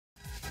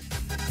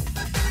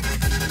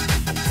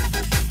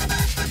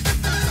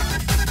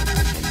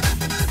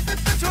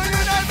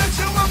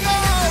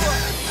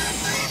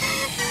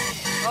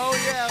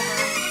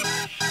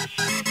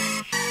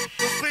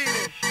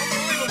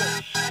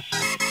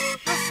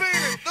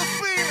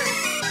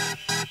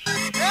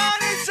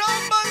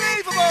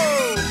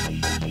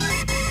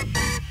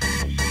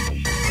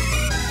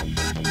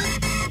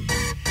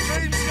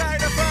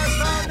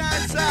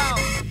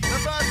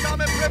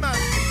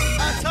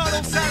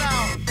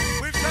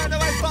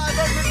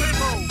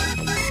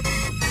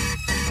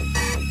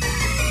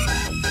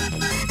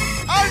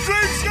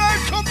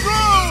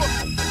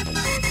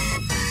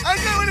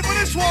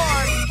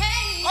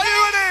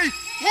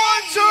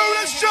two,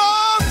 let's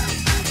jump!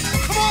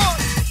 Come on!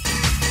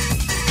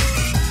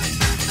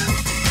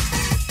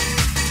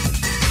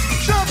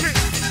 Jump it,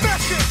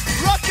 smash it,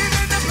 rock it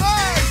in the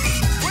place!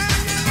 Where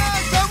you now,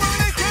 so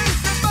we'll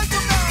increase and make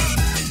them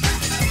now!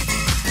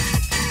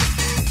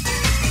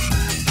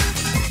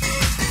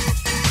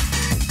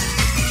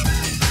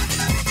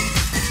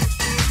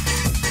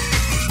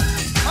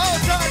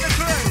 Hold tight the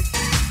crew!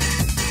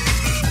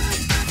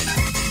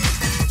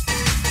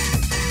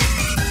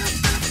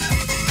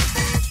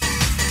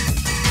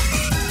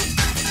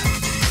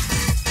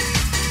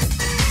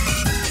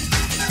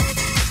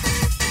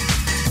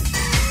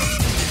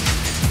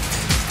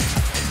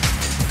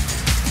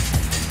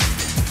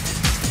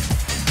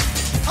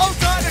 Hold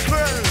tight the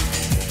crew!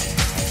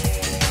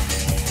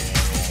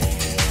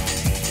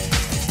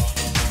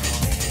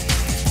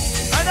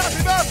 And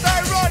happy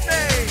birthday,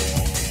 Rodney!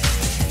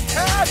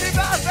 Happy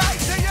birthday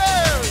to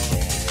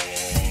you!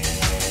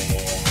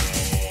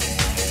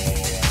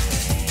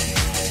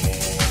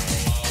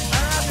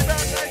 And happy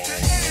birthday to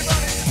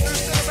anybody who's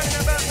celebrating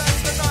their birthday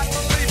tonight,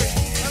 believe it.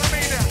 And I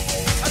mean that.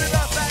 Happy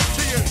birthday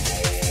to you.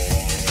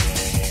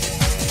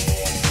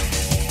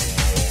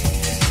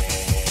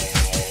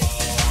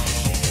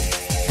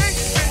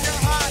 It's in your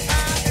heart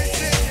and it's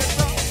in your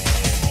soul.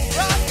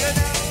 Rockin'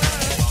 and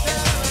running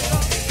down the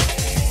road.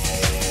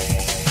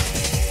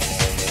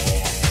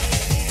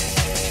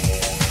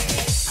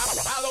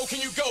 How low can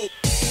you go?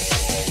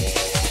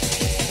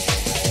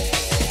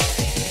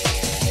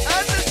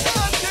 And the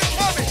sun keep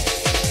coming.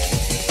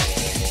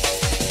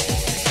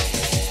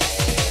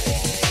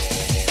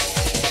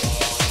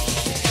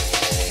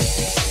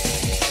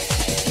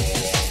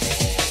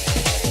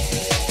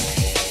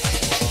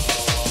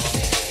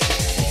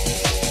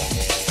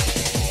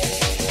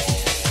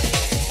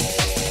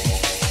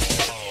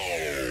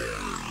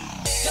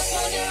 Just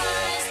close your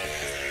eyes.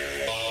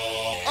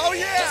 Oh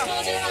Just yeah!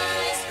 close your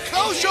eyes.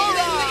 Close your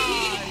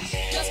eyes!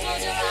 Just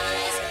close your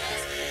eyes.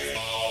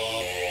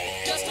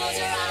 Just close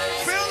your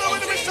eyes. Feel the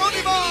rhythm, it's so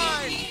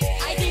divine!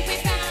 I think we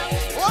found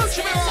Won't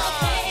you be special right?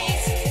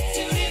 place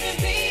to live in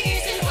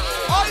peace and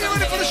harmony. Are you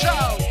ready for the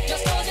show?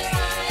 Just close your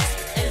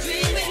eyes and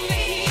dream with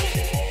me.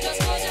 Just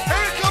close your Here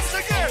eyes. it comes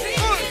again!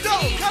 One,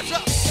 two, catch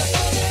up! Just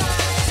close your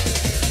eyes.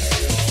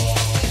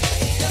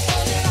 Just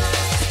close your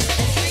eyes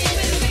and dream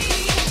with me.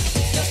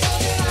 Just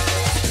close your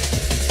eyes.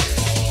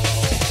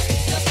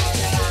 Just close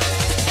your eyes.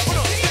 Hold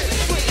on, yeah,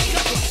 quick,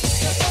 catch up!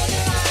 Just close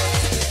your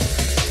eyes.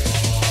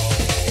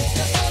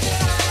 Just close your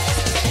eyes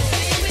and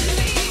dream with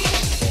me.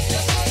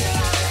 Just close your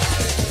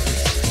eyes.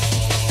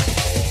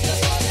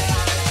 Just close your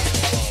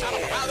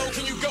eyes. How low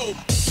can you go?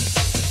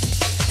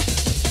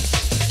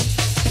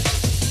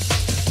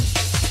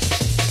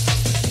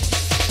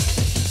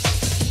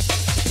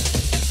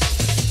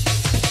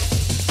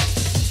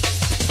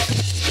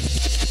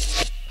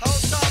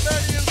 Hold tight,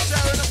 Bernie and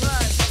Sarah in the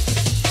place.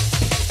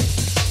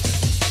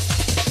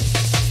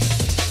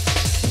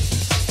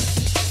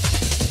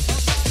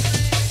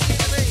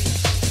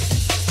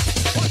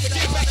 Want to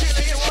get back in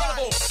the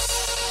trouble?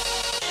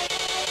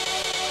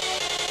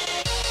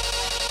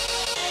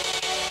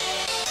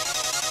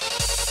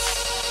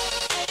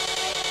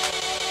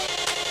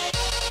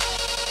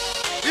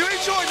 You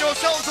enjoying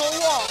yourselves or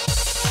what?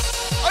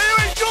 Are you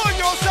enjoying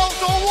yourselves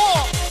or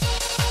what?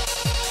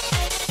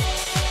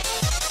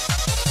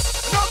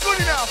 Not good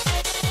enough.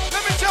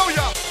 Let me tell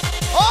you.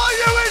 Are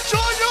you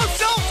enjoying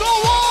yourselves or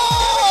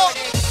what?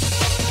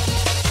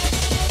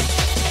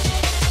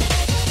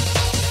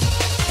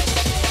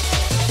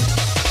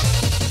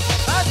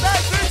 That's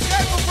that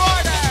Dreamscape for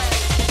Friday.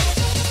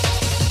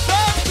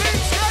 That's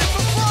Dreamscape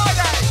for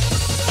Friday.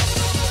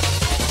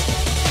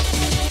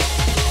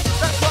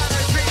 That's why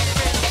they're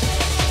dreaming.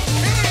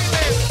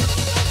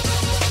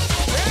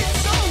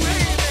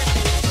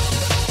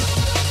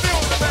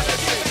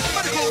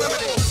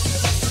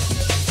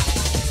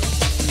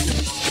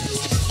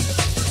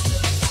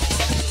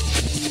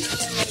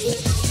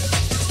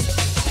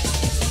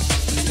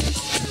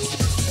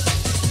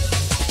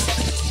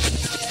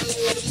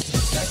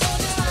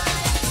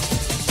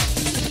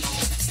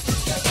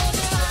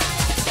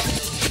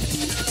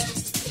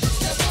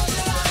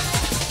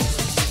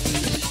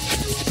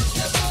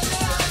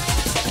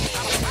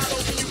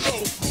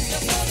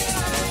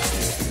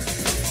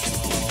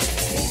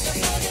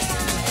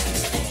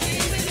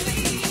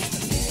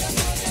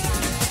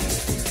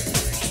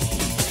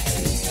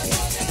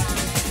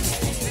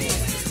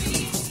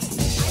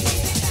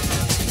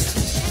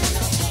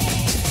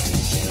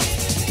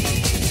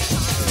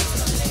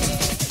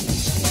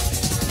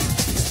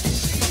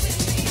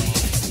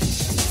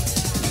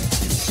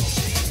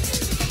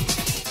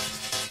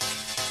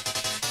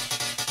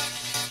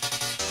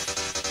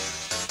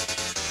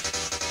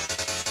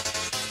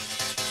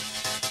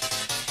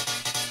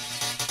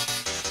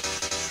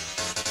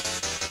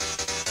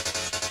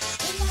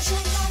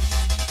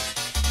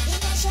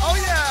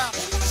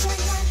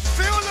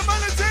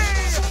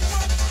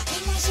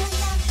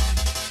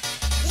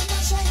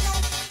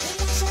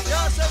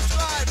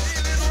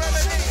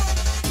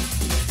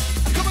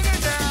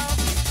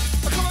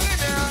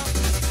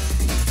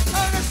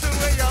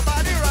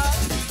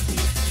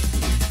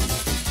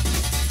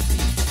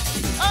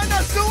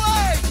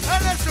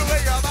 That's the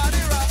way your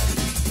body rock.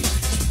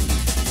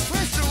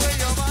 That's the way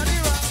your body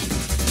rock.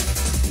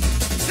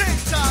 Tick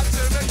tock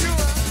to make you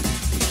rock.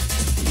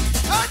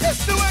 And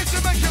that's the way to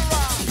make you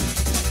rock.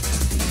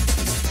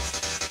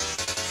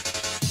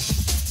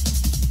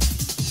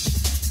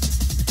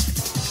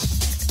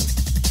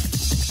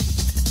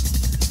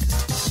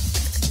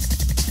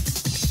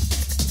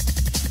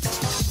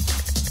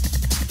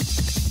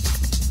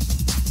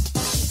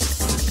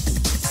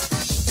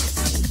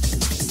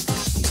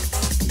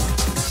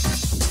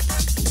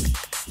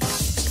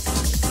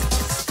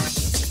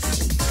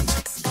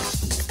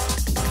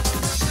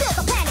 Feel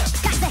the panic,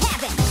 got to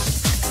have it.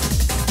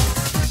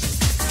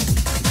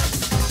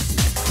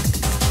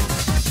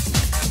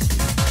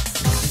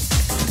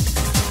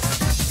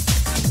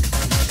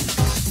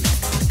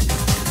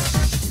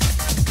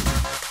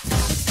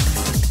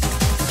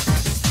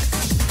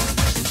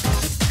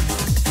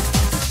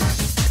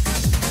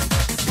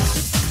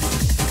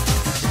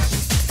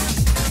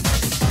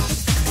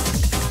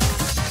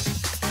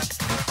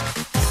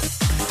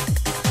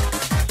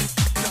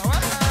 Go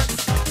ahead.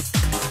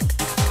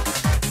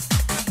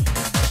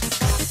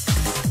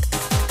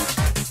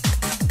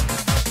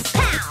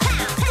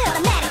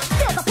 Automatic,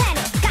 feel the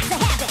panic, got to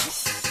have it.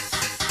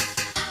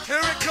 Here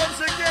it comes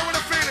again with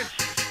a feeling.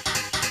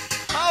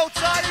 Hold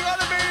tight, you got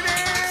the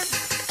meaning.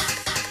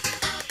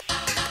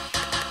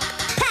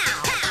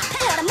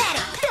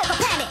 Automatic, feel the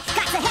panic,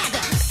 got to have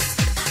it.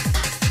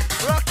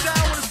 Rock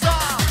down with a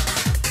style.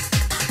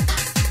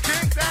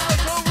 Kick down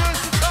so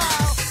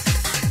versatile.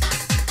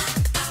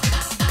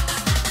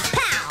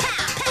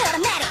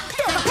 Automatic,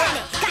 feel the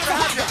panic, got to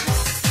have it.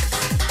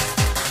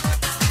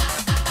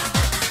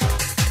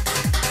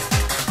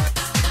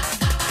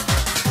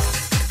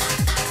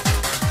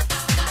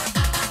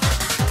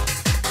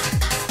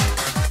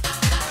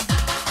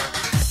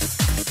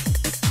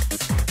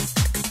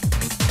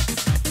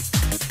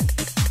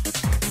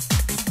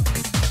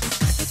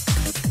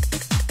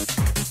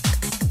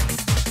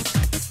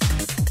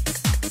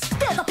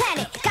 Feel the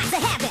panic, got to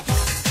have it.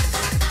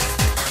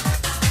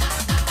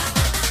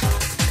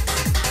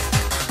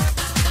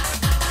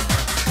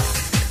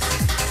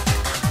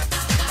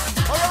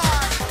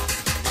 Alright.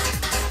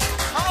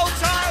 Hold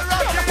tight,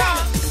 rock Feel the it out.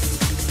 panic.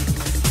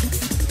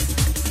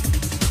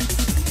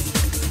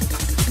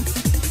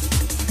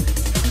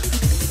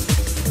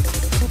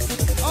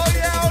 Oh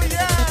yeah, oh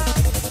yeah.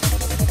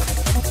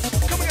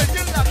 Come again,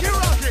 you now, you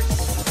rock it.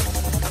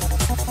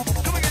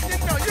 Come again, you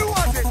know, you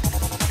want it.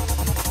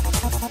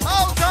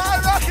 Hold tight,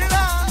 rock it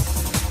out.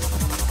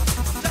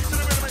 Next to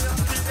the rhythm of your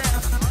feet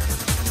down.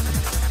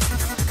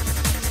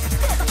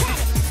 Feel the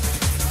panic.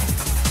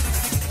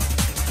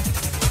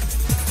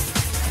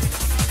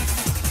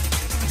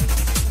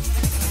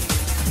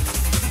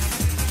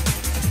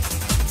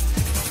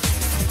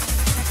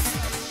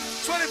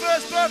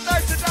 First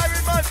birthday today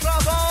in my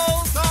club,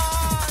 hold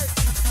tight.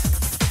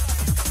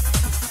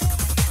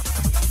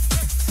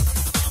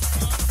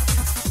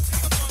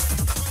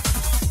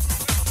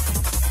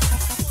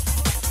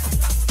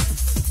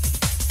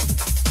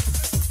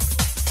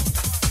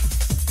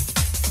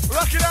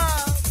 Rock it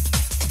out.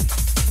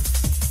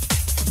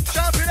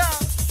 Jump it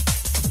out.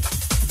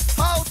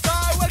 Hold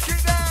tight, work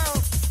it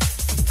down.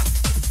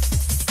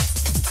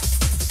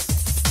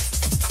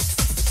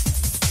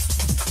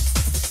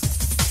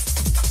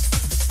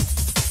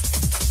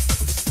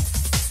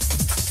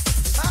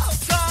 Hold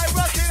tight,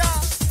 rock it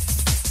out.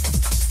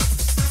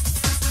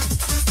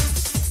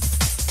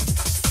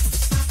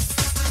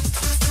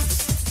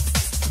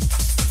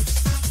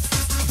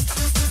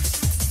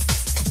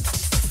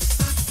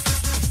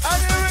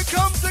 And here it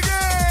comes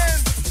again.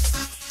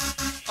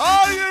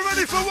 Are you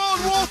ready for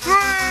World War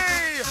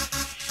III?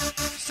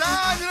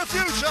 Sound in the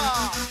future.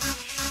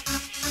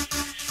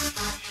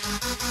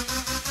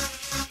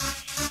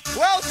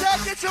 Well,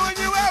 take it to a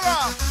new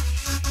era.